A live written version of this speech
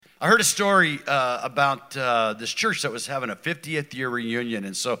I heard a story about this church that was having a 50th year reunion.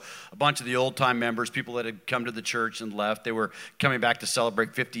 And so a bunch of the old time members, people that had come to the church and left, they were coming back to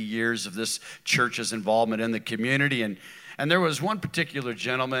celebrate 50 years of this church's involvement in the community. And there was one particular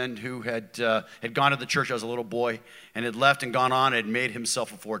gentleman who had gone to the church as a little boy and had left and gone on and had made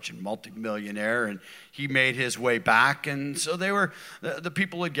himself a fortune, multimillionaire, and he made his way back. And so the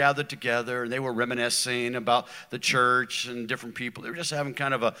people had gathered together and they were reminiscing about the church and different people. They were just having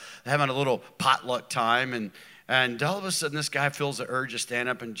having a little potluck time. And all of a sudden, this guy feels the urge to stand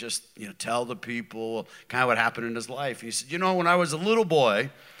up and just tell the people kind of what happened in his life. He said, when I was a little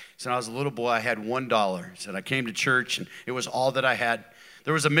boy, I had $1. He said, I came to church and it was all that I had.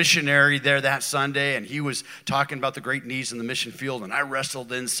 There was a missionary there that Sunday and he was talking about the great needs in the mission field, and I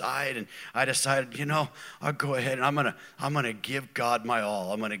wrestled inside and I decided, I'll go ahead and I'm gonna give God my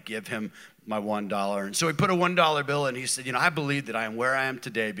all. I'm gonna give him my $1. And so he put a $1 bill in. He said, I believe that I am where I am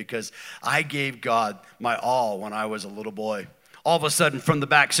today because I gave God my all when I was a little boy. All of a sudden from the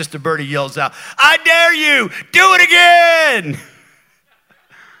back, Sister Birdie yells out, I dare you, do it again.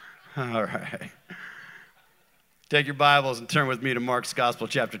 All right. Take your Bibles and turn with me to Mark's Gospel,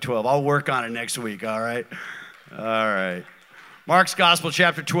 chapter 12. I'll work on it next week, all right? All right. Mark's Gospel,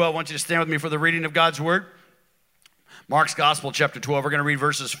 chapter 12. I want you to stand with me for the reading of God's Word. Mark's Gospel, chapter 12. We're going to read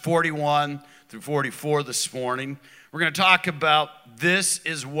verses 41 through 44 this morning. We're going to talk about this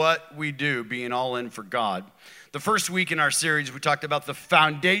is what we do, being all in for God. The first week in our series, we talked about the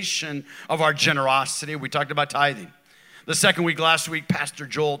foundation of our generosity. We talked about tithing. The second week, last week, Pastor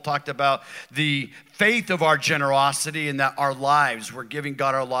Joel talked about the faith of our generosity and that our lives, we're giving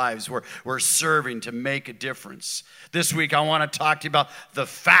God our lives, we're serving to make a difference. This week, I want to talk to you about the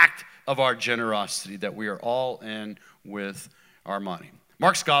fact of our generosity, that we are all in with our money.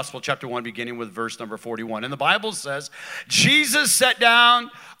 Mark's Gospel, chapter 1, beginning with verse number 41. And the Bible says, Jesus sat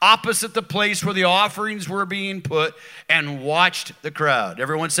down opposite the place where the offerings were being put and watched the crowd.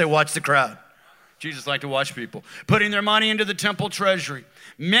 Everyone say, watch the crowd. Jesus liked to watch people putting their money into the temple treasury.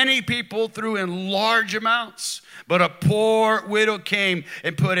 Many people threw in large amounts, but a poor widow came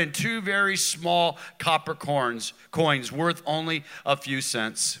and put in 2 very small copper coins worth only a few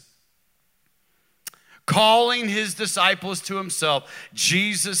cents. Calling his disciples to himself,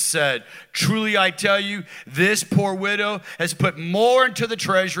 Jesus said, truly I tell you, this poor widow has put more into the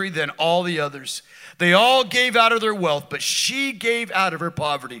treasury than all the others. They all gave out of their wealth, but she gave out of her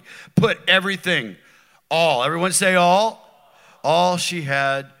poverty, put everything, all. Everyone say all she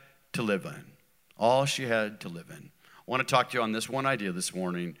had to live in. All she had to live in. I want to talk to you on this one idea this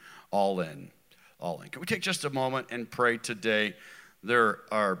morning, all in. All in. Can we take just a moment and pray today? There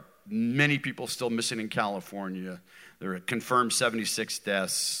are many people still missing in California. There are confirmed 76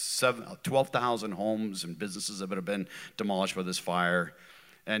 deaths, 12,000 homes and businesses that have been demolished by this fire.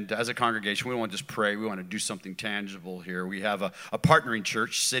 And as a congregation, we want to just pray. We want to do something tangible here. We have a partnering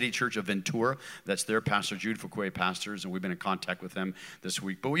church, City Church of Ventura. That's their pastor, Jude Fuquay, pastors, and we've been in contact with them this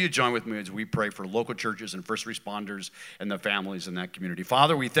week. But will you join with me as we pray for local churches and first responders and the families in that community?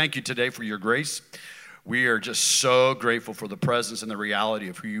 Father, we thank you today for your grace. We are just so grateful for the presence and the reality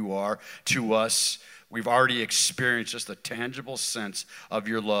of who you are to us. We've already experienced just a tangible sense of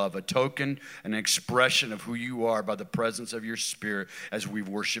your love, a token, an expression of who you are by the presence of your Spirit as we've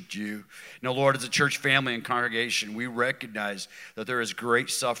worshiped you. Now, Lord, as a church family and congregation, we recognize that there is great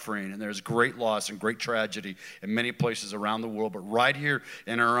suffering and there's great loss and great tragedy in many places around the world. But right here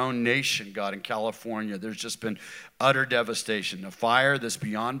in our own nation, God, in California, there's just been utter devastation, a fire that's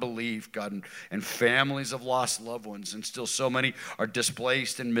beyond belief, God, and families have lost loved ones, and still so many are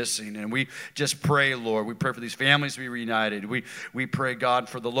displaced and missing. And we just pray, Lord, we pray for these families to be reunited. We pray, God,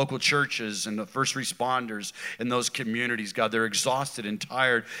 for the local churches and the first responders in those communities. God, they're exhausted and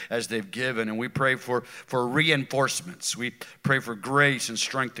tired as they've given, and we pray for reinforcements. We pray for grace and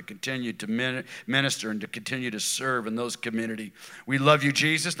strength to continue to minister and to continue to serve in those communities. We love you,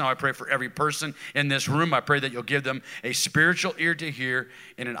 Jesus. Now I pray for every person in this room. I pray that you'll give them a spiritual ear to hear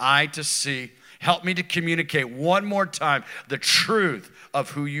and an eye to see. Help me to communicate one more time the truth of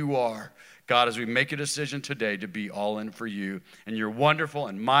who you are. God, as we make a decision today to be all in for you in your wonderful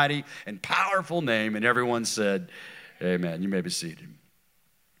and mighty and powerful name, and everyone said, amen. You may be seated.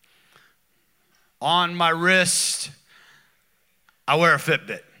 On my wrist, I wear a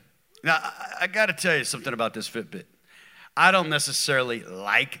Fitbit. Now, I got to tell you something about this Fitbit. I don't necessarily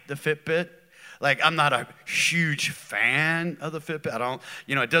like the Fitbit. Like, I'm not a huge fan of the Fitbit. I don't,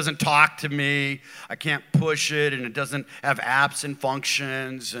 it doesn't talk to me. I can't push it, and it doesn't have apps and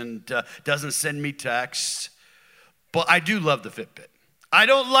functions, and doesn't send me texts. But I do love the Fitbit. I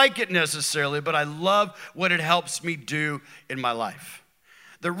don't like it necessarily, but I love what it helps me do in my life.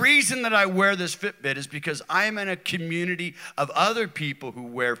 The reason that I wear this Fitbit is because I am in a community of other people who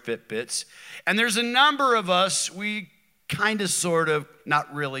wear Fitbits. And there's a number of us, we kind of, sort of,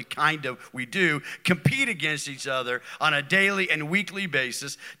 not really, kind of, we do compete against each other on a daily and weekly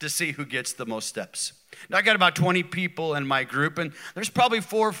basis to see who gets the most steps. Now, I got about 20 people in my group, and there's probably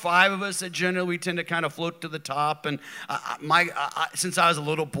 4 or 5 of us that generally we tend to kind of float to the top. And since I was a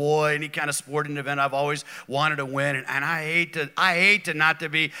little boy, any kind of sporting event, I've always wanted to win, and I hate to not to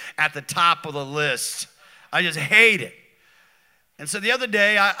be at the top of the list. I just hate it. And so the other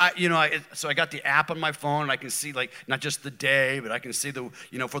day, so I got the app on my phone, and I can see, like, not just the day, but I can see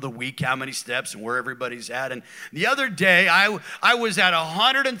for the week how many steps and where everybody's at. And the other day, I was at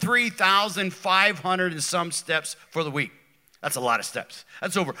 103,500 and some steps for the week. That's a lot of steps.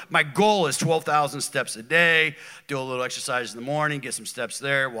 That's over. My goal is 12,000 steps a day, do a little exercise in the morning, get some steps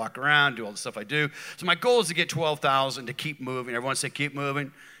there, walk around, do all the stuff I do. So my goal is to get 12,000, to keep moving. Everyone say keep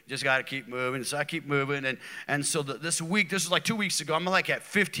moving. Just got to keep moving. So I keep moving. And so this week, this was like 2 weeks ago, I'm like at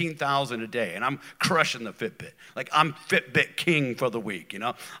 15,000 a day, and I'm crushing the Fitbit. Like, I'm Fitbit king for the week,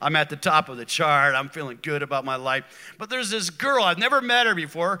 I'm at the top of the chart. I'm feeling good about my life. But there's this girl, I've never met her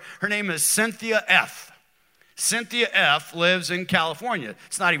before. Her name is Cynthia F. Cynthia F lives in California.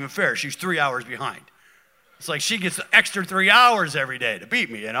 It's not even fair. She's 3 hours behind. It's like she gets the extra 3 hours every day to beat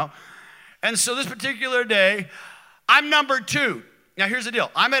me, And so this particular day, I'm number 2. Now, here's the deal.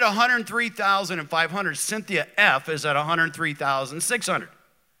 I'm at 103,500. Cynthia F is at 103,600.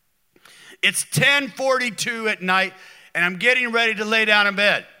 It's 10:42 at night, and I'm getting ready to lay down in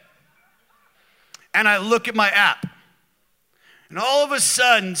bed. And I look at my app. And all of a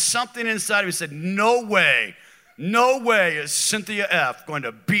sudden, something inside of me said, no way is Cynthia F going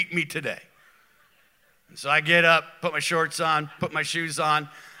to beat me today. And so I get up, put my shorts on, put my shoes on.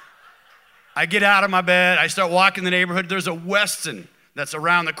 I get out of my bed. I start walking the neighborhood. There's a Westin that's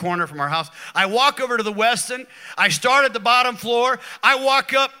around the corner from our house. I walk over to the Westin. I start at the bottom floor. I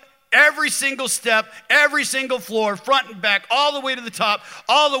walk up every single step, every single floor, front and back, all the way to the top,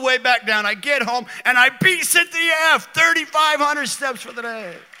 all the way back down. I get home, and I beat Cynthia F. 3,500 steps for the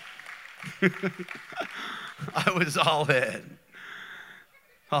day. I was all in.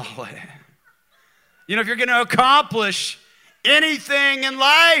 All in. If you're going to accomplish anything in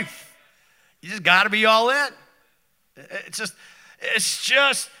life, you just got to be all in. It's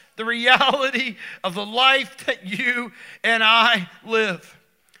just the reality of the life that you and I live.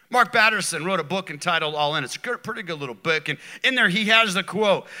 Mark Batterson wrote a book entitled All In. It's a pretty good little book. And in there, he has the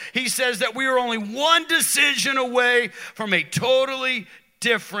quote. He says that we are only one decision away from a totally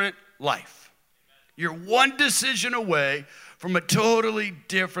different life. You're one decision away from a totally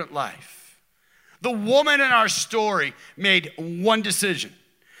different life. The woman in our story made one decision.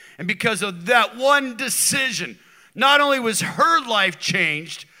 And because of that one decision, not only was her life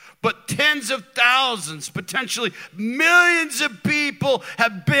changed, but tens of thousands, potentially millions of people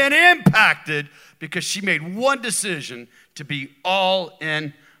have been impacted because she made one decision to be all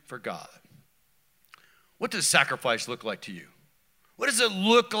in for God. What does sacrifice look like to you? What does it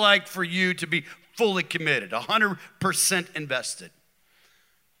look like for you to be fully committed, 100% invested?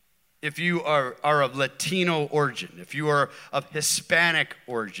 If you are of Latino origin, if you are of Hispanic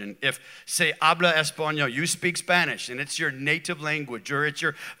origin, if, say, habla español, you speak Spanish, and it's your native language, or it's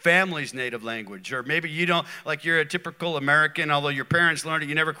your family's native language, or maybe you don't, like you're a typical American, although your parents learned it,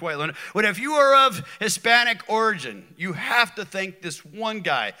 you never quite learned it. But if you are of Hispanic origin, you have to thank this one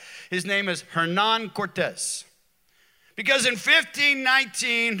guy. His name is Hernan Cortez. Because in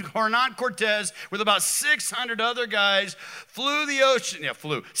 1519, Hernan Cortez, with about 600 other guys, sailed the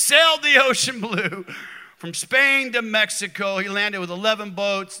ocean blue from Spain to Mexico. He landed with 11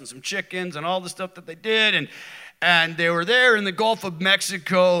 boats and some chickens and all the stuff that they did. And they were there in the Gulf of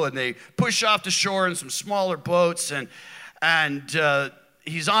Mexico, and they push off to shore in some smaller boats. And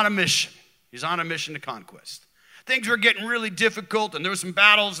he's on a mission. He's on a mission to conquest. Things were getting really difficult, and there were some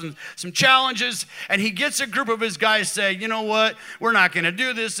battles and some challenges, and he gets a group of his guys say, you know what, we're not going to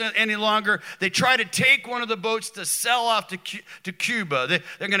do this any longer. They try to take one of the boats to sell off to Cuba.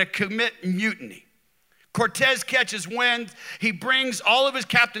 They're going to commit mutiny. Cortez catches wind. He brings all of his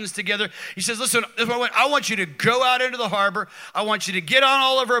captains together. He says, listen, I want you to go out into the harbor. I want you to get on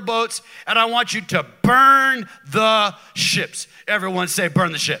all of our boats, and I want you to burn the ships. Everyone say,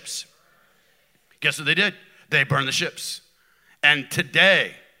 burn the ships. Guess what they did? They burned the ships. And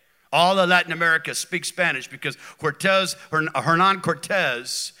today, all of Latin America speaks Spanish because Hernan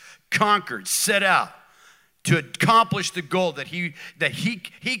Cortez conquered, set out to accomplish the goal that he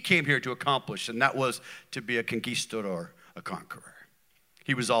came here to accomplish, and that was to be a conquistador, a conqueror.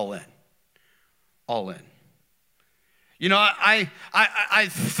 He was all in. All in. You know, I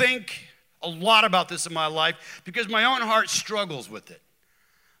think a lot about this in my life because my own heart struggles with it.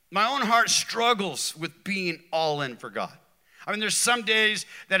 My own heart struggles with being all in for God. I mean, there's some days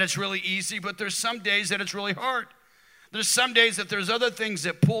that it's really easy, but there's some days that it's really hard. There's some days that there's other things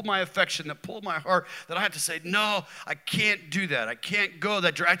that pull my affection, that pull my heart, that I have to say, no, I can't do that. I can't go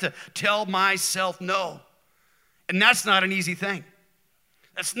that direction. I have to tell myself no. And that's not an easy thing.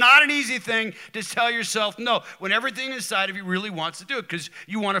 That's not an easy thing to tell yourself no when everything inside of you really wants to do it because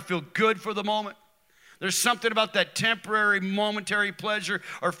you want to feel good for the moment. There's something about that temporary, momentary pleasure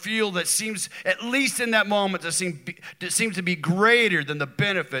or feel that seems, at least in that moment, that seems to be greater than the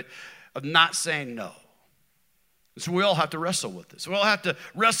benefit of not saying no. And so we all have to wrestle with this. We all have to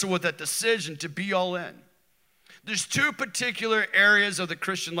wrestle with that decision to be all in. There's two particular areas of the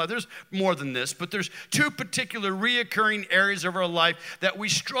Christian life. There's more than this, but there's two particular reoccurring areas of our life that we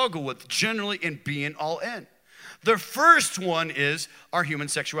struggle with generally in being all in. The first one is our human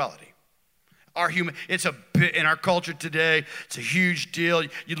sexuality. It's a bit in our culture today. It's a huge deal.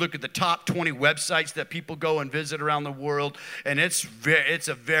 You look at the top 20 websites that people go and visit around the world, and it's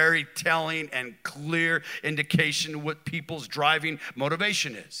a very telling and clear indication of what people's driving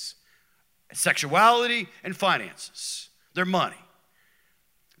motivation is. Sexuality and finances, their money.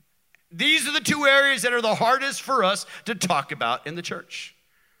 These are the two areas that are the hardest for us to talk about in the church.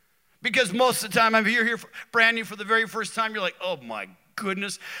 Because most of the time, if you're here brand new for the very first time, you're like, oh my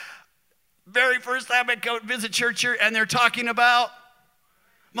goodness. Very first time I go visit church here, and they're talking about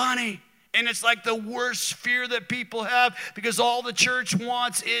money. And it's like the worst fear that people have because all the church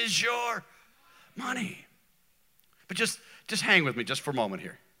wants is your money. But just hang with me just for a moment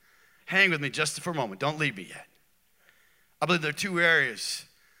here. Hang with me just for a moment. Don't leave me yet. I believe there are two areas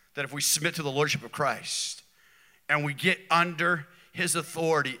that if we submit to the lordship of Christ and we get under his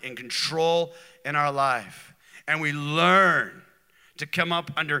authority and control in our life and we learn to come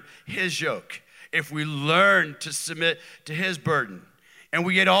up under his yoke, if we learn to submit to his burden and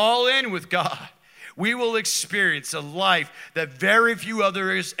we get all in with God, we will experience a life that very few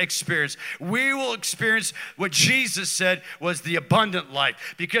others experience. We will experience what Jesus said was the abundant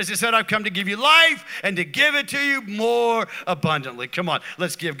life because he said, I've come to give you life and to give it to you more abundantly. Come on,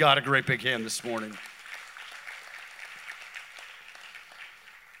 let's give God a great big hand this morning.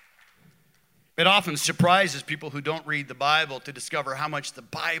 It often surprises people who don't read the Bible to discover how much the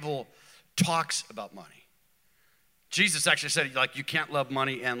Bible talks about money. Jesus actually said, like, you can't love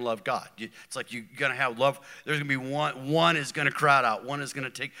money and love God. It's like you're going to have love. There's going to be one is going to crowd out. One is going to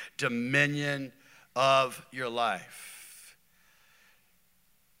take dominion of your life.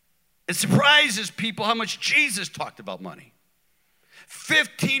 It surprises people how much Jesus talked about money.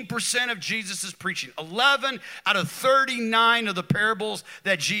 15% of Jesus' preaching, 11 out of 39 of the parables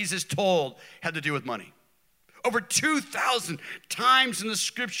that Jesus told had to do with money. Over 2,000 times in the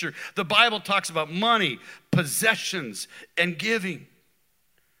scripture, the Bible talks about money, possessions, and giving.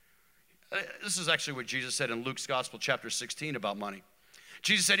 This is actually what Jesus said in Luke's Gospel, chapter 16, about money.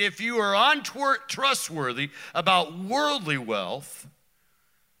 Jesus said, if you are untrustworthy about worldly wealth,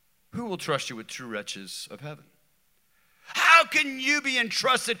 who will trust you with true riches of heaven? How can you be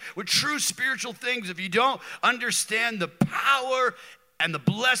entrusted with true spiritual things if you don't understand the power and the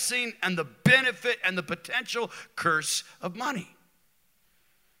blessing and the benefit and the potential curse of money?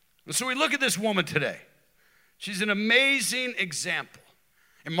 And so we look at this woman today. She's an amazing example.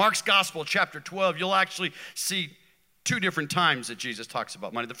 In Mark's Gospel, chapter 12, you'll actually see two different times that Jesus talks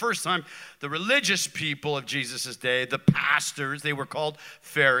about money. The first time, the religious people of Jesus' day, the pastors, they were called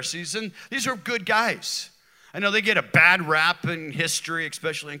Pharisees, and these were good guys. I know they get a bad rap in history,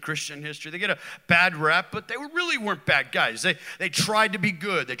 especially in Christian history. They get a bad rap, but they really weren't bad guys. They tried to be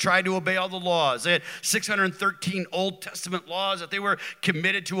good. They tried to obey all the laws. They had 613 Old Testament laws that they were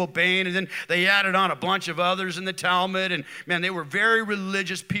committed to obeying, and then they added on a bunch of others in the Talmud, and man, they were very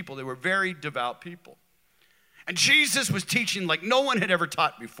religious people. They were very devout people. And Jesus was teaching like no one had ever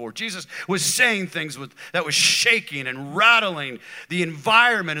taught before. Jesus was saying things that was shaking and rattling the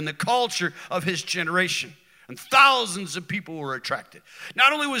environment and the culture of his generation. And thousands of people were attracted.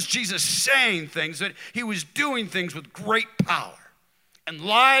 Not only was Jesus saying things, but he was doing things with great power. And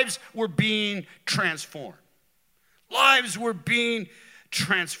lives were being transformed. Lives were being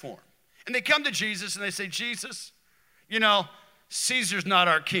transformed. And they come to Jesus and they say, Jesus, you know, Caesar's not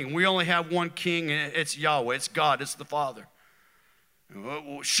our king. We only have one king, and it's Yahweh. It's God. It's the Father.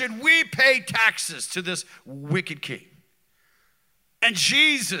 Should we pay taxes to this wicked king? And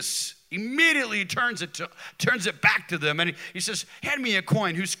Jesus immediately turns it back to them, and he says, hand me a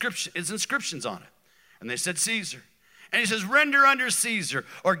coin whose inscriptions on it. And they said, Caesar. And he says, render unto Caesar,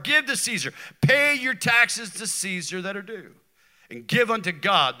 or give to Caesar. Pay your taxes to Caesar that are due, and give unto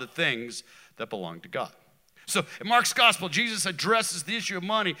God the things that belong to God. So in Mark's gospel, Jesus addresses the issue of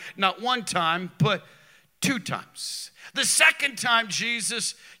money not one time, but 2 times. The second time,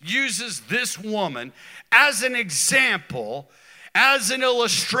 Jesus uses this woman as an example, as an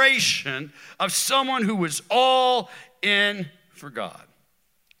illustration of someone who was all in for God.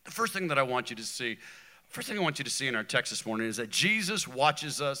 The first thing I want you to see in our text this morning is that Jesus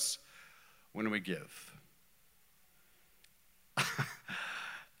watches us when we give.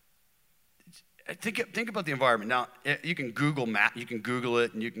 Think about the environment. Now, you can Google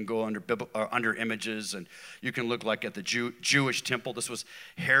it, and you can go under images, and you can look like at the Jewish temple. This was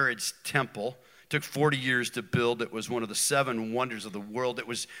Herod's temple. It took 40 years to build. It was one of the 7 wonders of the world. It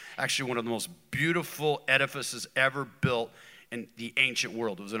was actually one of the most beautiful edifices ever built in the ancient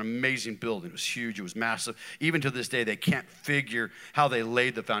world. It was an amazing building. It was huge. It was massive. Even to this day, they can't figure how they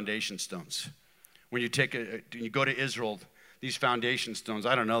laid the foundation stones. When you go to Israel, these foundation stones,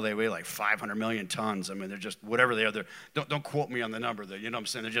 I don't know, they weigh like 500 million tons. I mean, they're just, whatever they are, don't quote me on the number there, you know what I'm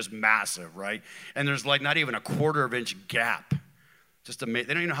saying? They're just massive, right? And there's like not even a 1/4 inch gap. Just amazing.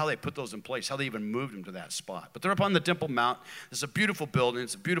 They don't even know how they put those in place, how they even moved them to that spot. But they're up on the Temple Mount. It's a beautiful building.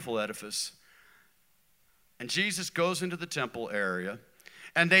 It's a beautiful edifice. And Jesus goes into the temple area,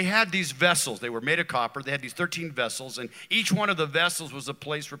 and they had these vessels. They were made of copper. They had these 13 vessels, and each one of the vessels was a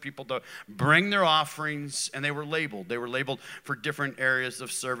place for people to bring their offerings, and they were labeled. They were labeled for different areas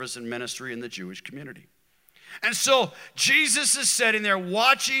of service and ministry in the Jewish community. And so Jesus is sitting there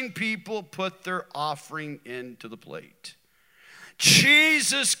watching people put their offering into the plate.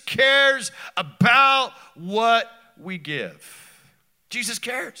 Jesus cares about what we give. Jesus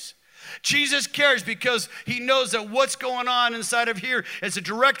cares. Jesus cares because he knows that what's going on inside of here is a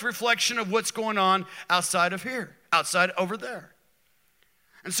direct reflection of what's going on outside of here, outside over there.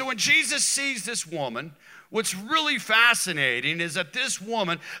 And so when Jesus sees this woman, what's really fascinating is that this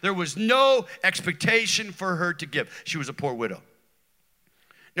woman, there was no expectation for her to give. She was a poor widow.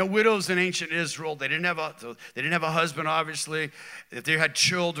 Now, widows in ancient Israel, they didn't have a husband, obviously. If they had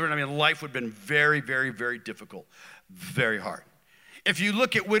children, I mean, life would have been very, very, very difficult, very hard. If you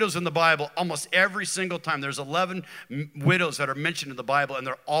look at widows in the Bible, almost every single time, there's 11 widows that are mentioned in the Bible, and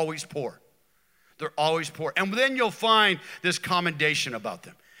they're always poor. They're always poor. And then you'll find this commendation about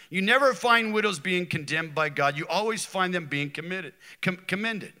them. You never find widows being condemned by God. You always find them being commended.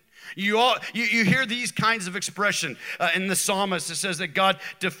 You hear these kinds of expression in the psalmist. It says that God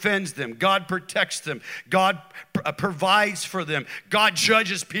defends them. God protects them. God provides for them. God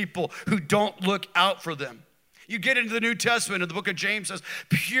judges people who don't look out for them. You get into the New Testament, and the book of James says,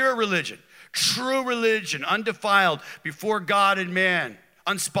 pure religion, true religion, undefiled before God and man,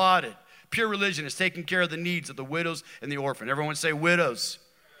 unspotted. Pure religion is taking care of the needs of the widows and the orphan. Everyone say widows.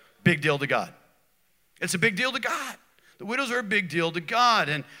 Big deal to God. It's a big deal to God. The widows are a big deal to God.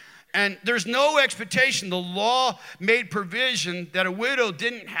 And there's no expectation. The law made provision that a widow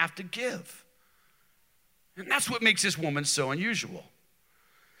didn't have to give. And that's what makes this woman so unusual.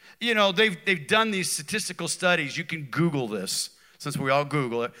 You know, they've done these statistical studies. You can Google this, since we all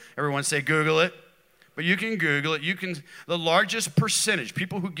Google it. Everyone say Google it. But you can Google it. The largest percentage,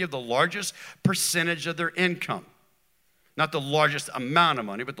 people who give the largest percentage of their income, not the largest amount of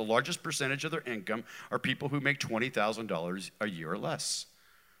money, but the largest percentage of their income are people who make $20,000 a year or less.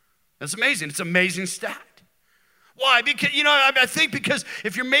 That's amazing. It's an amazing stat. Why? Because, I think because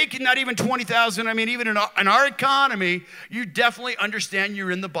if you're making not even $20,000, I mean, even in our economy, you definitely understand you're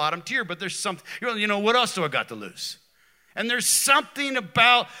in the bottom tier. But there's something, what else do I got to lose? And there's something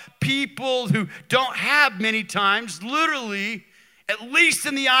about people who don't have many times, literally, at least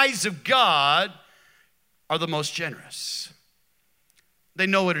in the eyes of God, are the most generous. They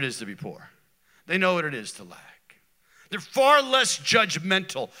know what it is to be poor. They know what it is to lack. They're far less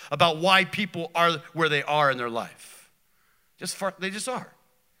judgmental about why people are where they are in their life. They just are.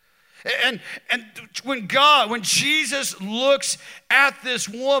 And when Jesus looks at this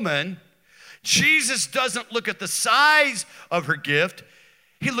woman, Jesus doesn't look at the size of her gift.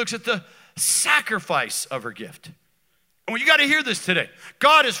 He looks at the sacrifice of her gift. And you got to hear this today.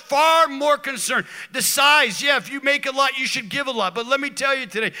 God is far more concerned. The size, yeah, if you make a lot, you should give a lot. But let me tell you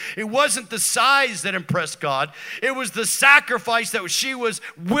today, it wasn't the size that impressed God. It was the sacrifice that she was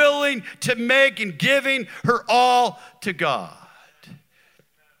willing to make in giving her all to God.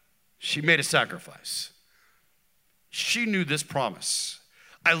 She made a sacrifice. She knew this promise.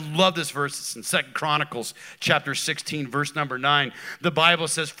 I love this verse. It's in 2 Chronicles chapter 16, verse number 9. The Bible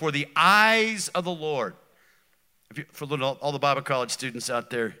says, for the eyes of the Lord. For all the Bible college students out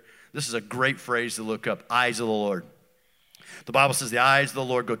there, this is a great phrase to look up, eyes of the Lord. The Bible says the eyes of the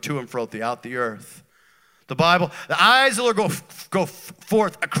Lord go to and fro throughout the earth. The eyes of the Lord go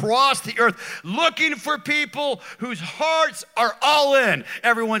forth across the earth, looking for people whose hearts are all in.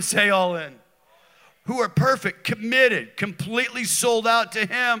 Everyone say all in. Who are perfect, committed, completely sold out to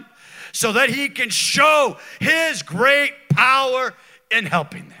him so that he can show his great power in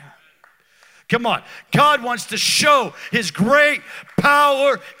helping them. Come on. God wants to show his great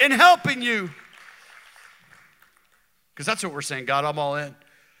power in helping you. Because that's what we're saying. God, I'm all in.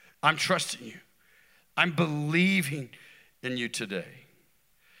 I'm trusting you. I'm believing in you today.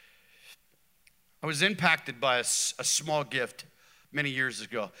 I was impacted by a small gift many years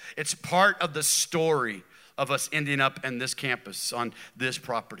ago. It's part of the story of us ending up in this campus on this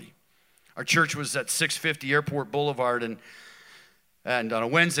property. Our church was at 650 Airport Boulevard, and on a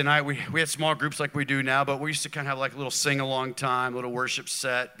Wednesday night, we had small groups like we do now, but we used to kind of have like a little sing-along time, a little worship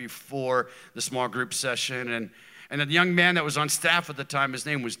set before the small group session. And the young man that was on staff at the time, his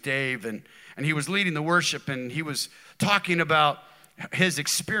name was Dave, and he was leading the worship, and he was talking about his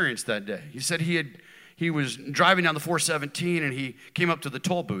experience that day. He said he was driving down the 417, and he came up to the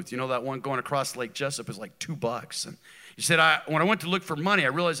toll booth. You know, that one going across Lake Jessup is like $2. And he said, when I went to look for money, I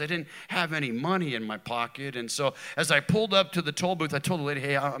realized I didn't have any money in my pocket. And so as I pulled up to the toll booth, I told the lady,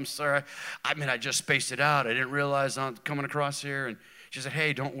 hey, I'm sorry. I just spaced it out. I didn't realize I'm coming across here. And she said,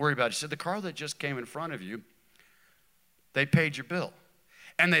 hey, don't worry about it. She said, the car that just came in front of you, they paid your bill.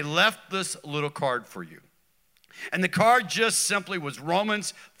 And they left this little card for you. And the card just simply was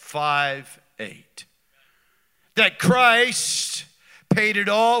Romans 5:8. That Christ paid it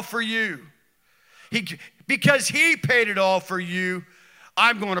all for you. Because he paid it all for you,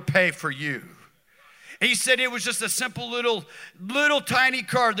 I'm going to pay for you. And he said it was just a simple little tiny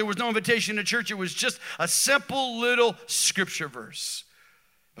card. There was no invitation to church. It was just a simple little scripture verse.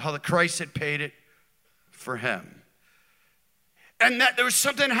 How the Christ had paid it for him. And that there was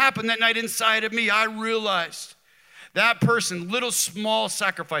something happened that night inside of me. I realized that person, little small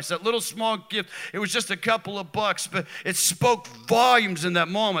sacrifice, that little small gift, it was just a couple of bucks, but it spoke volumes in that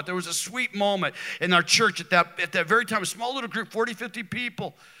moment. There was a sweet moment in our church at that very time, a small little group, 40, 50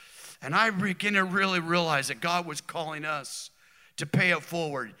 people. And I began to really realize that God was calling us to pay it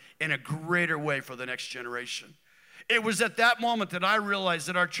forward in a greater way for the next generation. It was at that moment that I realized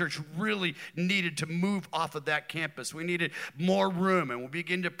that our church really needed to move off of that campus. We needed more room, and we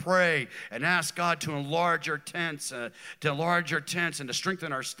began to pray and ask God to enlarge our tents, and to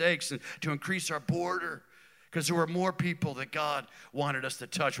strengthen our stakes and to increase our border, because there were more people that God wanted us to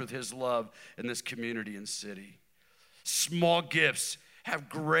touch with his love in this community and city. Small gifts have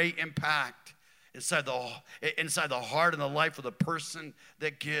great impact inside the heart and the life of the person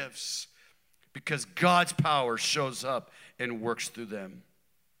that gives, because God's power shows up and works through them.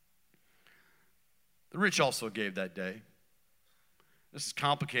 The rich also gave that day. This is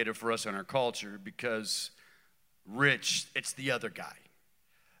complicated for us in our culture because rich, it's the other guy.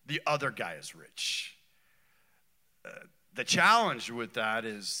 The other guy is rich. The challenge with that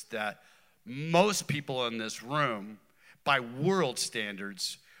is that most people in this room, by world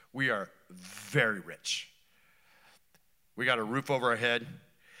standards, we are very rich. We got a roof over our head.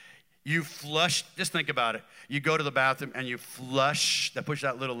 You flush, just think about it. You go to the bathroom and you flush, push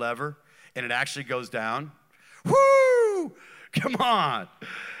that little lever, and it actually goes down. Woo! Come on.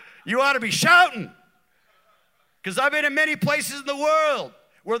 You ought to be shouting. Because I've been in many places in the world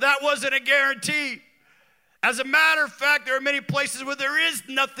where that wasn't a guarantee. As a matter of fact, there are many places where there is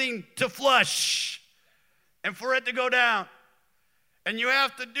nothing to flush and for it to go down. And you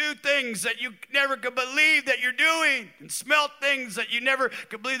have to do things that you never could believe that you're doing, and smell things that you never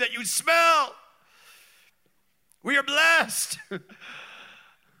could believe that you smell. We are blessed.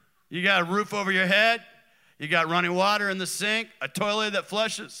 You got a roof over your head. You got running water in the sink, a toilet that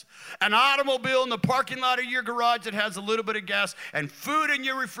flushes, an automobile in the parking lot of your garage that has a little bit of gas, and food in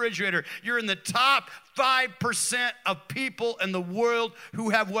your refrigerator. You're in the top 5% of people in the world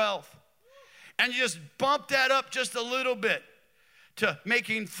who have wealth. And you just bump that up just a little bit to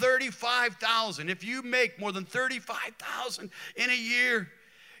making $35,000. If you make more than $35,000 in a year,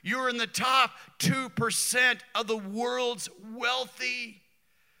 you're in the top 2% of the world's wealthy.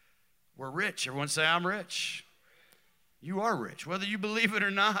 We're rich. Everyone say, I'm rich. You are rich, whether you believe it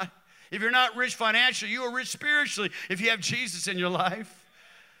or not. If you're not rich financially, you are rich spiritually if you have Jesus in your life.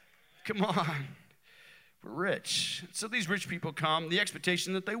 Come on. We're rich. So these rich people come, the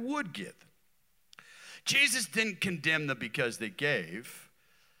expectation that they would give. Jesus didn't condemn them because they gave.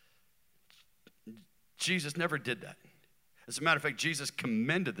 Jesus never did that. As a matter of fact, Jesus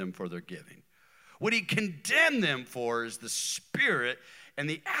commended them for their giving. What he condemned them for is the spirit and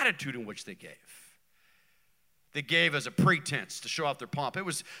the attitude in which they gave. They gave as a pretense to show off their pomp. It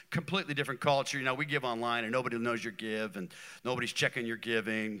was completely different culture. You know, we give online and nobody knows your give and nobody's checking your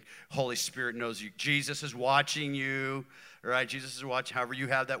giving. Holy Spirit knows you. Jesus is watching you, right? Jesus is watching however you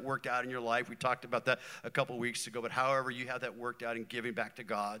have that worked out in your life. We talked about that a couple weeks ago, but however you have that worked out in giving back to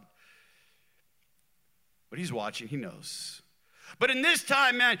God. But he's watching, he knows. But in this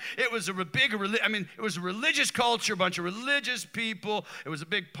time, man, it was a religious culture, a bunch of religious people. It was a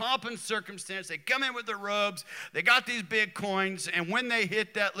big pomp and circumstance. They come in with their robes. They got these big coins, and when they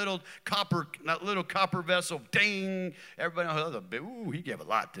hit that little copper vessel, ding! Everybody knows, ooh, he gave a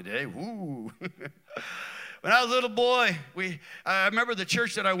lot today. Ooh. When I was a little boy, I remember the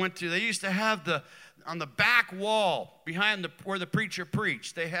church that I went to. They used to have on the back wall behind where the preacher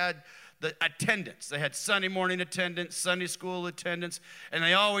preached. They had the attendance. They had Sunday morning attendance, Sunday school attendance, and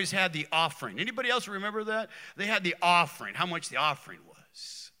they always had the offering. Anybody else remember that? They had the offering, how much the offering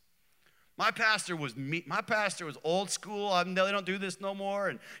was. My pastor was old school. They don't do this no more,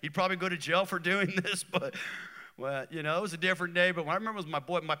 and he'd probably go to jail for doing this, but well, you know, it was a different day. But what I remember was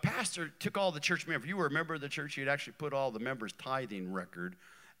my pastor took all the church members. If you were a member of the church, he'd actually put all the members' tithing record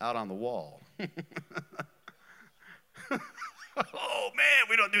out on the wall. Oh, man,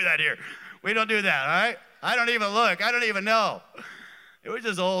 we don't do that here. We don't do that, all right? I don't even look. I don't even know. It was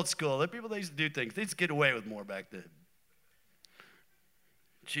just old school. The people, they used to do things. They used to get away with more back then.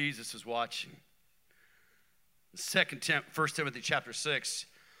 Jesus is watching. 1 Timothy chapter 6,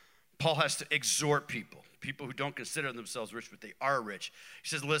 Paul has to exhort people who don't consider themselves rich, but they are rich. He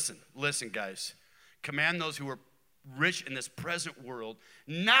says, listen, guys. Command those who are rich in this present world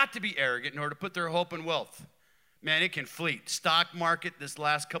not to be arrogant, nor to put their hope in wealth. Man, it can fleet. Stock market this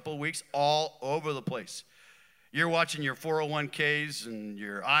last couple of weeks, all over the place. You're watching your 401ks and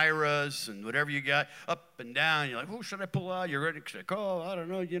your IRAs and whatever you got up and down. You're like, oh, should I pull out? You're ready to go. I don't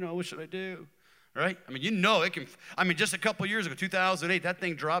know. What should I do? Right? I mean, it can. Just a couple of years ago, 2008, that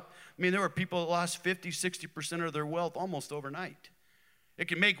thing dropped. there were people that lost 50, 60% of their wealth almost overnight. It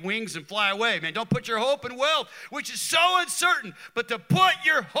can make wings and fly away. Man, don't put your hope in wealth, which is so uncertain, but to put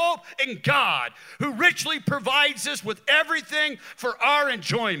your hope in God, who richly provides us with everything for our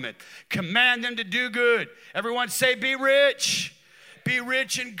enjoyment. Command them to do good. Everyone say, be rich. Be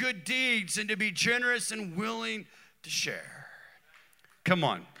rich in good deeds and to be generous and willing to share. Come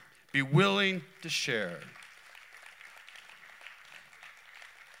on, be willing to share.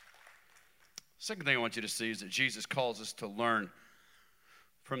 Second thing I want you to see is that Jesus calls us to learn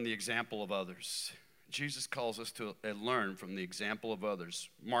from the example of others. Jesus calls us to learn from the example of others.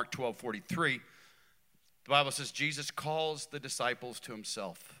 Mark 12:43, the Bible says Jesus calls the disciples to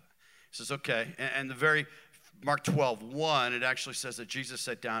himself. He says, okay, and the very Mark 12:1, it actually says that Jesus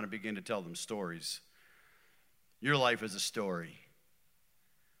sat down and began to tell them stories. Your life is a story.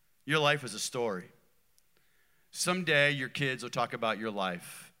 Your life is a story. Someday your kids will talk about your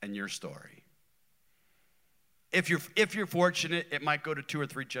life and your story. If you're fortunate, it might go to 2 or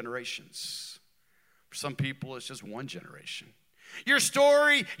 3 generations. For some people, it's just 1 generation. Your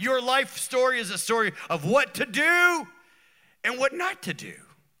story, your life story is a story of what to do and what not to do.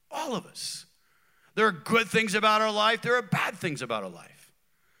 All of us. There are good things about our life. There are bad things about our life.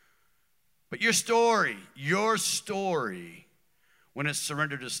 But your story, when it's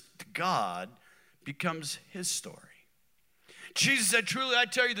surrendered to God, becomes his story. Jesus said, truly, I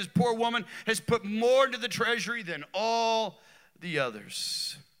tell you, this poor woman has put more into the treasury than all the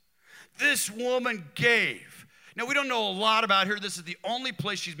others. This woman gave. Now, we don't know a lot about her. This is the only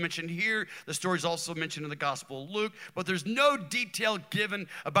place she's mentioned here. The story is also mentioned in the Gospel of Luke, but there's no detail given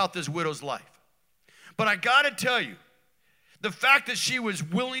about this widow's life. But I got to tell you, the fact that she was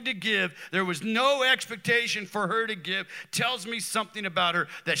willing to give, there was no expectation for her to give, tells me something about her,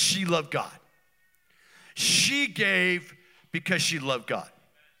 that she loved God. She gave because she loved God.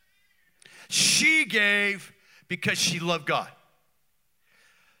 She gave because she loved God.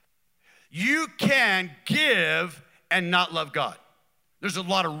 You can give and not love God. There's a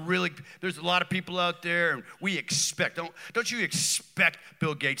lot of people out there, and we expect, don't you expect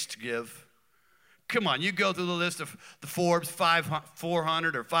Bill Gates to give? Come on, you go through the list of the Forbes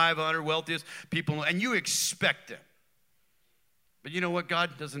 400 or 500 wealthiest people, and you expect them. But you know what?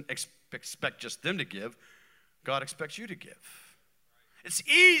 God doesn't expect just them to give. God expects you to give. It's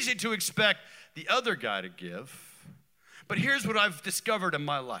easy to expect the other guy to give, but here's what I've discovered in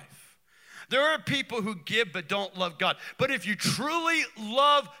my life. There are people who give but don't love God. But if you truly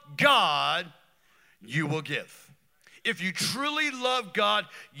love God, you will give. If you truly love God,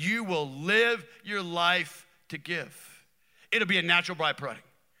 you will live your life to give. It'll be a natural byproduct.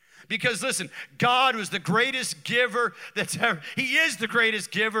 Because listen, God was the greatest giver He is the greatest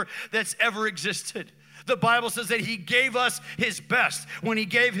giver that's ever existed. The Bible says that he gave us his best when he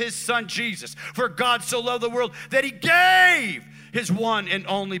gave his son Jesus. For God so loved the world that he gave his one and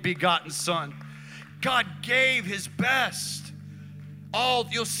only begotten son. God gave his best.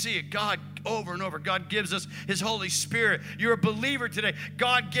 You'll see it, God over and over. God gives us his Holy Spirit. You're a believer today.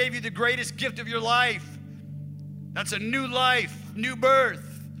 God gave you the greatest gift of your life. That's a new life, new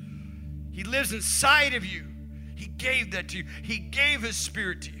birth. He lives inside of you. He gave that to you. He gave his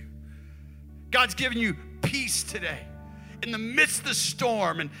Spirit to you. God's given you peace today. In the midst of the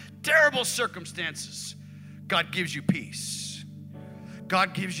storm and terrible circumstances, God gives you peace.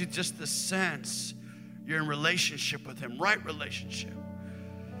 God gives you just the sense you're in relationship with him, right relationship.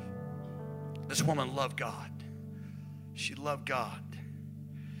 This woman loved God. She loved God.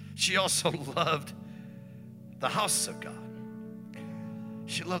 She also loved the house of God.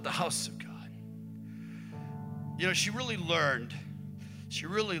 She loved the house of God. You know, she really learned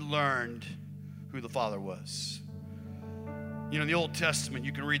who the Father was. You know, in the Old Testament,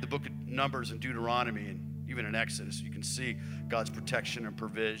 you can read the book of Numbers and Deuteronomy and even in Exodus. You can see God's protection and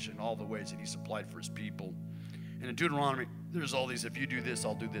provision, all the ways that he supplied for his people. And in Deuteronomy, there's all these, if you do this,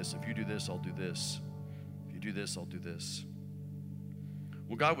 I'll do this. If you do this, I'll do this. If you do this, I'll do this.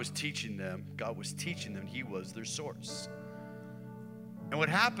 Well, God was teaching them, he was their source. And what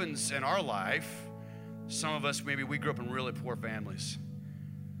happens in our life, some of us, maybe we grew up in really poor families.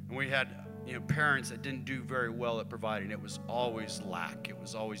 And we had, parents that didn't do very well at providing. It was always lack. It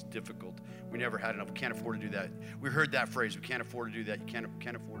was always difficult. We never had enough. We can't afford to do that. We heard that phrase, we can't afford to do that. You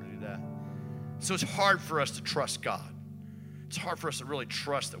can't afford to do that. So it's hard for us to trust God. It's hard for us to really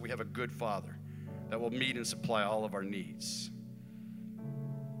trust that we have a good Father that will meet and supply all of our needs.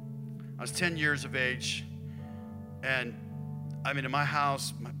 I was 10 years of age, and in my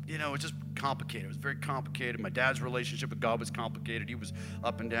house, it was just complicated. It was very complicated. My dad's relationship with God was complicated. He was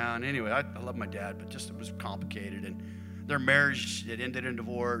up and down. Anyway, I love my dad, but just it was complicated. And their marriage, it ended in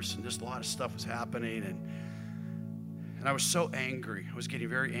divorce, and just a lot of stuff was happening. And I was so angry. I was getting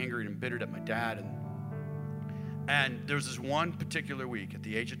very angry and embittered at my dad. And there was this one particular week at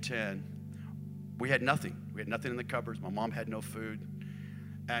the age of 10, we had nothing. We had nothing in the cupboards. My mom had no food.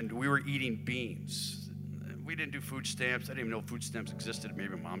 And we were eating beans. We didn't do food stamps. I didn't even know food stamps existed.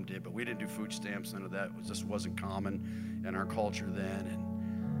 Maybe mom did, but we didn't do food stamps. None of that. It just wasn't common in our culture then.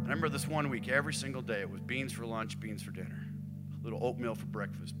 And I remember this one week, every single day, it was beans for lunch, beans for dinner. A little oatmeal for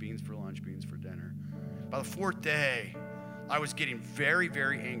breakfast, beans for lunch, beans for dinner. By the fourth day, I was getting very,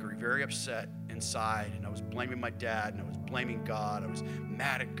 very angry, very upset inside. And I was blaming my dad, and I was blaming God. I was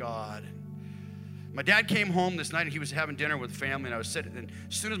mad at God. My dad came home this night, and he was having dinner with the family, and I was sitting. And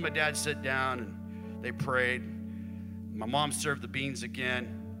as soon as my dad sat down and they prayed, my mom served the beans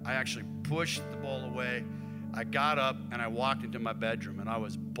again, I actually pushed the bowl away. I got up and I walked into my bedroom, and I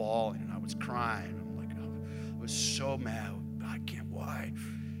was bawling and I was crying. I was so mad. I can't, why?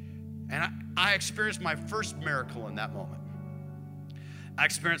 And I experienced my first miracle in that moment. I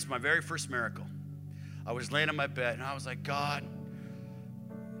experienced my very first miracle. I was laying in my bed and I was like, God,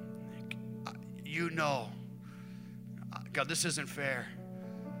 God, this isn't fair.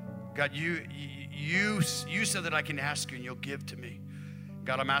 God, you said that I can ask you and you'll give to me.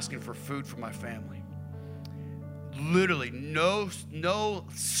 God, I'm asking for food for my family. Literally, no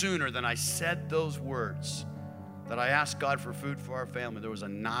sooner than I said those words, that I asked God for food for our family, there was a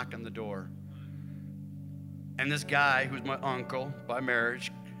knock on the door. And this guy, who's my uncle by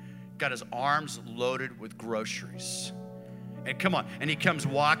marriage, got his arms loaded with groceries. And come on, and he comes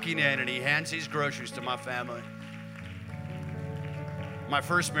walking in and he hands these groceries to my family. My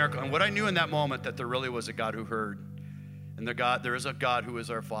first miracle. And what I knew in that moment, that there really was a God who heard. And there is a God who is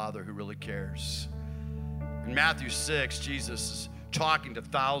our Father who really cares. In Matthew 6, Jesus is talking to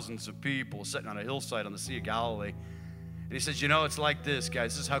thousands of people sitting on a hillside on the Sea of Galilee. And he says, it's like this,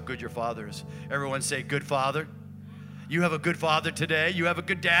 guys. This is how good your Father is. Everyone say, good Father. You have a good Father today. You have a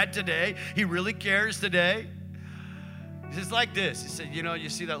good dad today. He really cares today. He says like this. He said, you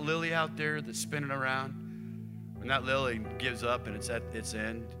see that lily out there that's spinning around? When that lily gives up and it's at its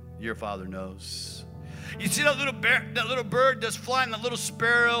end, your Father knows. You see that little bird that's flying, that little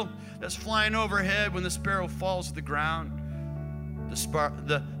sparrow that's flying overhead. When the sparrow falls to the ground,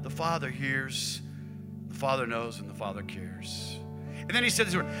 the Father hears, the Father knows, and the Father cares. And then he said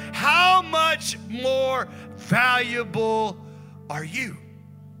this word, how much more valuable are you?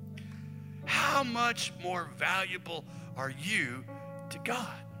 How much more valuable are you to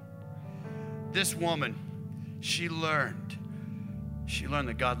God? This woman, she learned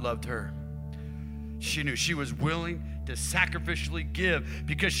that God loved her. She knew she was willing to sacrificially give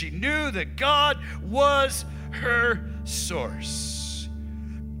because she knew that God was her source.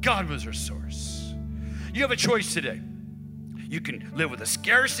 God was her source. You have a choice today. You can live with a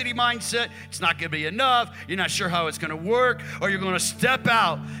scarcity mindset. It's not going to be enough. You're not sure how it's going to work. Or you're going to step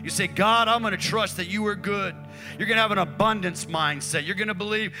out. You say, God, I'm going to trust that you are good. You're going to have an abundance mindset. You're going to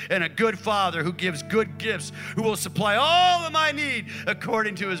believe in a good Father who gives good gifts, who will supply all of my need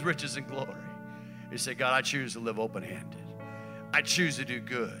according to his riches and glory. You say, God, I choose to live open-handed. I choose to do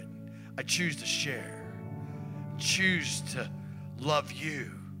good. I choose to share. Choose to love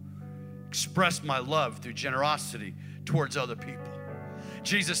you. Express my love through generosity towards other people.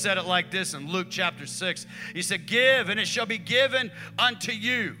 Jesus said it like this in Luke chapter 6. He said, give, and it shall be given unto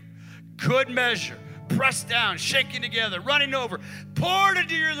you. Good measure, pressed down, shaking together, running over, poured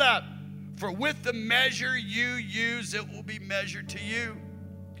into your lap. For with the measure you use, it will be measured to you.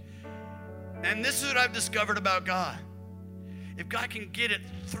 And this is what I've discovered about God. If God can get it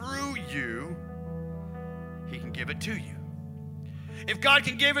through you, he can give it to you. If God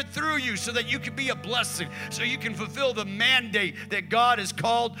can give it through you so that you can be a blessing, so you can fulfill the mandate that God has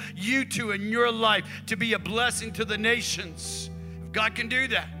called you to in your life, to be a blessing to the nations. If God can do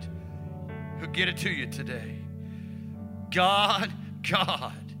that, he'll get it to you today. God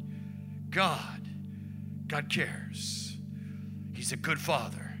cares. He's a good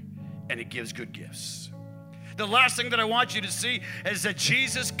Father, and he gives good gifts. The last thing that I want you to see is that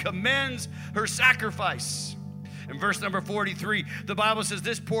Jesus commends her sacrifice. In verse number 43, the Bible says,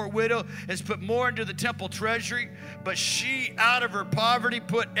 this poor widow has put more into the temple treasury, but she out of her poverty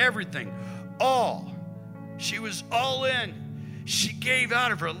put everything, all. She was all in. She gave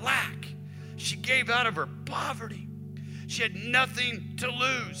out of her lack. She gave out of her poverty. She had nothing to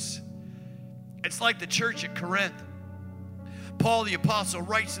lose. It's like the church at Corinth. Paul the apostle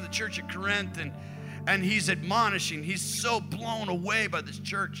writes to the church at Corinth, and he's admonishing. He's so blown away by this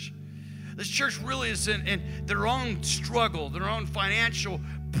church. This church really is in their own struggle, their own financial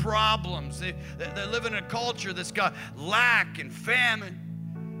problems. They live in a culture that's got lack and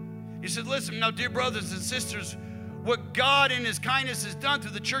famine. He said, listen, now, dear brothers and sisters, what God in his kindness has done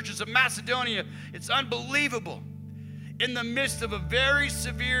through the churches of Macedonia, it's unbelievable. In the midst of a very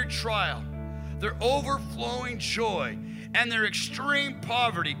severe trial, their overflowing joy and their extreme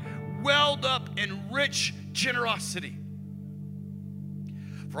poverty welled up in rich generosity.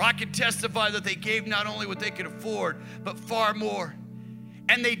 For I can testify that they gave not only what they could afford, but far more.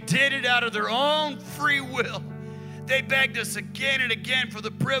 And they did it out of their own free will. They begged us again and again for the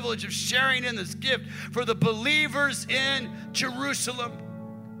privilege of sharing in this gift for the believers in Jerusalem.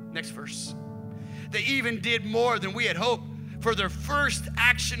 Next verse. They even did more than we had hoped, for their first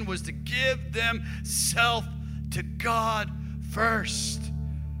action was to give themselves to God first,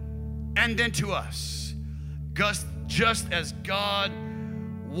 and then to us, just as God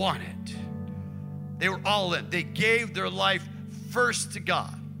wanted. They were all in. They gave their life first to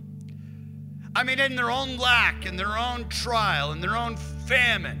God. I mean, in their own lack, in their own trial, in their own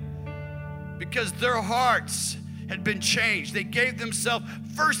famine, because their hearts had been changed. They gave themselves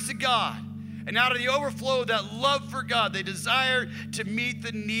first to God. And out of the overflow of that love for God, they desired to meet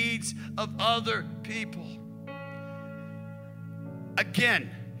the needs of other people.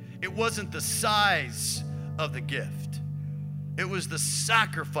 Again, it wasn't the size of the gift. It was the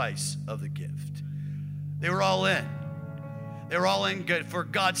sacrifice of the gift. They were all in. They were all in for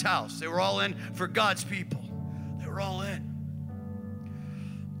God's house. They were all in for God's people. They were all in.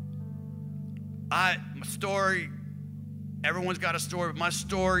 My story, everyone's got a story, but my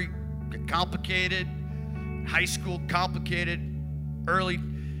story, complicated. High school, complicated. Early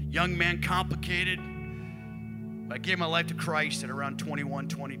young man, complicated. I gave my life to Christ at around 21,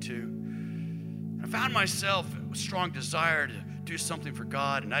 22. I found myself with a strong desire to do something for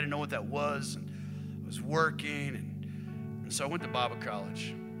God, and I didn't know what that was. And I was working, and so I went to Bible college.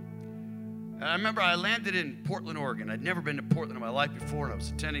 And I remember I landed in Portland, Oregon. I'd never been to Portland in my life before, and I was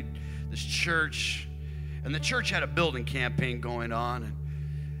attending this church, and the church had a building campaign going on, and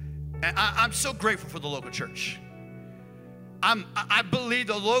I'm so grateful for the local church. I believe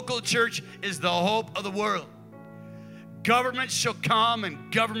the local church is the hope of the world. Government shall come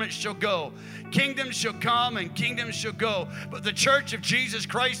and government shall go. Kingdoms shall come and kingdoms shall go. But the church of Jesus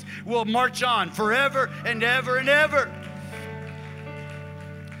Christ will march on forever and ever and ever.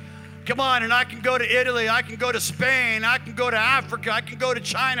 Come on, and I can go to Italy, I can go to Spain, I can can go to Africa. I can go to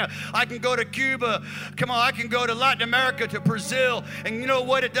China. I can go to Cuba. Come on, I can go to Latin America, to Brazil. And you know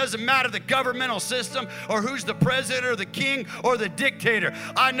what? It doesn't matter the governmental system or who's the president or the king or the dictator.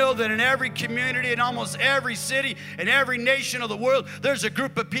 I know that in every community, in almost every city, in every nation of the world, there's a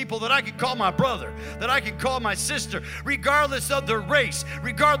group of people that I can call my brother, that I can call my sister, regardless of their race,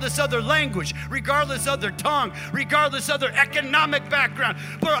 regardless of their language, regardless of their tongue, regardless of their economic background,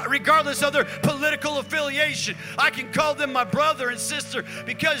 regardless of their political affiliation. I can call them my brother and sister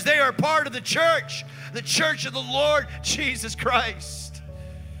because they are part of the church of the Lord Jesus Christ.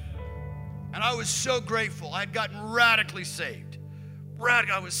 And I was so grateful. I had gotten radically saved.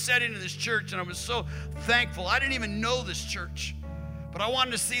 I was set into this church, and I was so thankful. I didn't even know this church, but I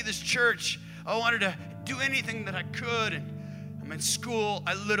wanted to see this church. I wanted to do anything that I could. And I'm in school.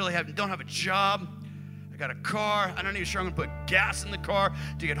 I literally don't have a job. I got a car. I'm not even sure I'm going to put gas in the car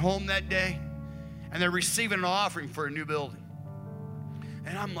to get home that day. And they're receiving an offering for a new building.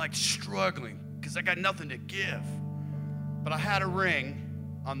 And I'm like struggling because I got nothing to give. But I had a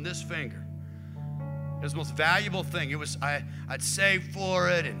ring on this finger. It was the most valuable thing. I'd saved for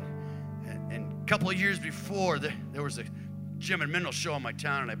it, and a couple of years before, there was a gem and mineral show in my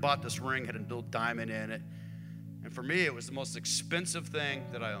town, and I bought this ring, had a little diamond in it. And for me, it was the most expensive thing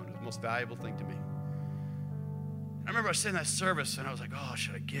that I owned. It was the most valuable thing to me. And I remember I was sitting in that service, and I was like, oh,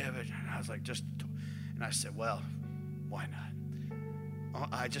 should I give it? And I was like, and I said, well, why not?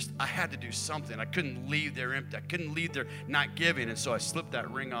 I had to do something. I couldn't leave there empty. I couldn't leave there not giving. And so I slipped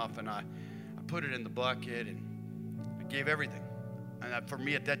that ring off, and I put it in the bucket, and I gave everything. And for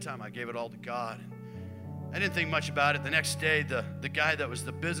me at that time, I gave it all to God. And I didn't think much about it. The next day, the guy that was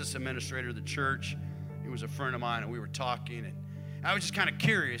the business administrator of the church, he was a friend of mine, and we were talking, and I was just kind of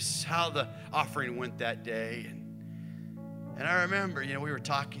curious how the offering went that day. And I remember, we were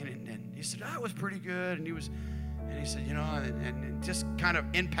talking, and he said, it was pretty good. And he said, and just kind of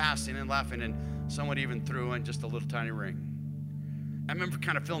in passing and laughing, and someone even threw in just a little tiny ring. I remember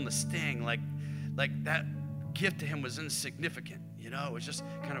kind of feeling the sting, like that gift to him was insignificant. It was just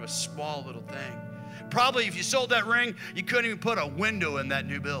kind of a small little thing. Probably if you sold that ring, you couldn't even put a window in that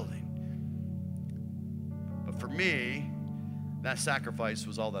new building. But for me, that sacrifice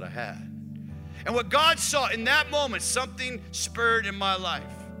was all that I had. And what God saw in that moment, something spurred in my life.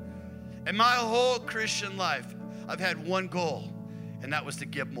 In my whole Christian life, I've had one goal, and that was to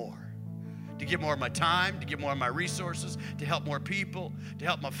give more. To give more of my time, to give more of my resources, to help more people, to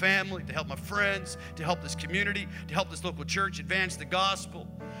help my family, to help my friends, to help this community, to help this local church advance the gospel,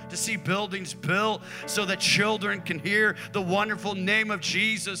 to see buildings built so that children can hear the wonderful name of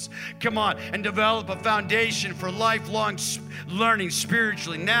Jesus. Come on, and develop a foundation for lifelong learning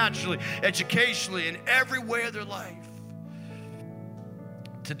spiritually, naturally, educationally, in every way of their life.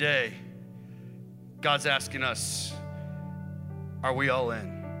 Today, God's asking us, are we all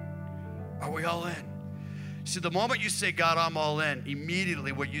in? Are we all in? See, the moment you say, God, I'm all in,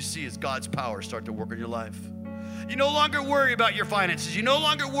 immediately what you see is God's power start to work in your life. You no longer worry about your finances. You no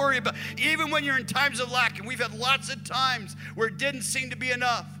longer worry about, even when you're in times of lack, and we've had lots of times where it didn't seem to be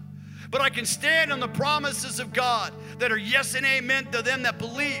enough. But I can stand on the promises of God that are yes and amen to them that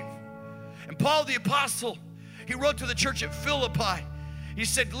believe. And Paul the apostle, he wrote to the church at Philippi. He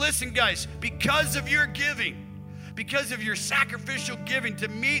said, listen, guys, because of your giving, because of your sacrificial giving to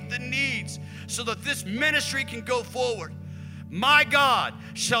meet the needs so that this ministry can go forward, my God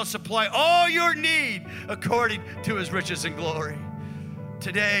shall supply all your need according to his riches and glory.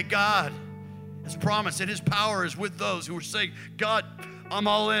 Today, God has promised that his power is with those who are saying, God, I'm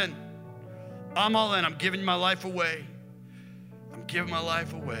all in. I'm all in. I'm giving my life away. I'm giving my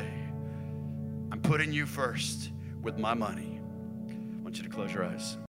life away. I'm putting you first with my money. I want you to close your eyes.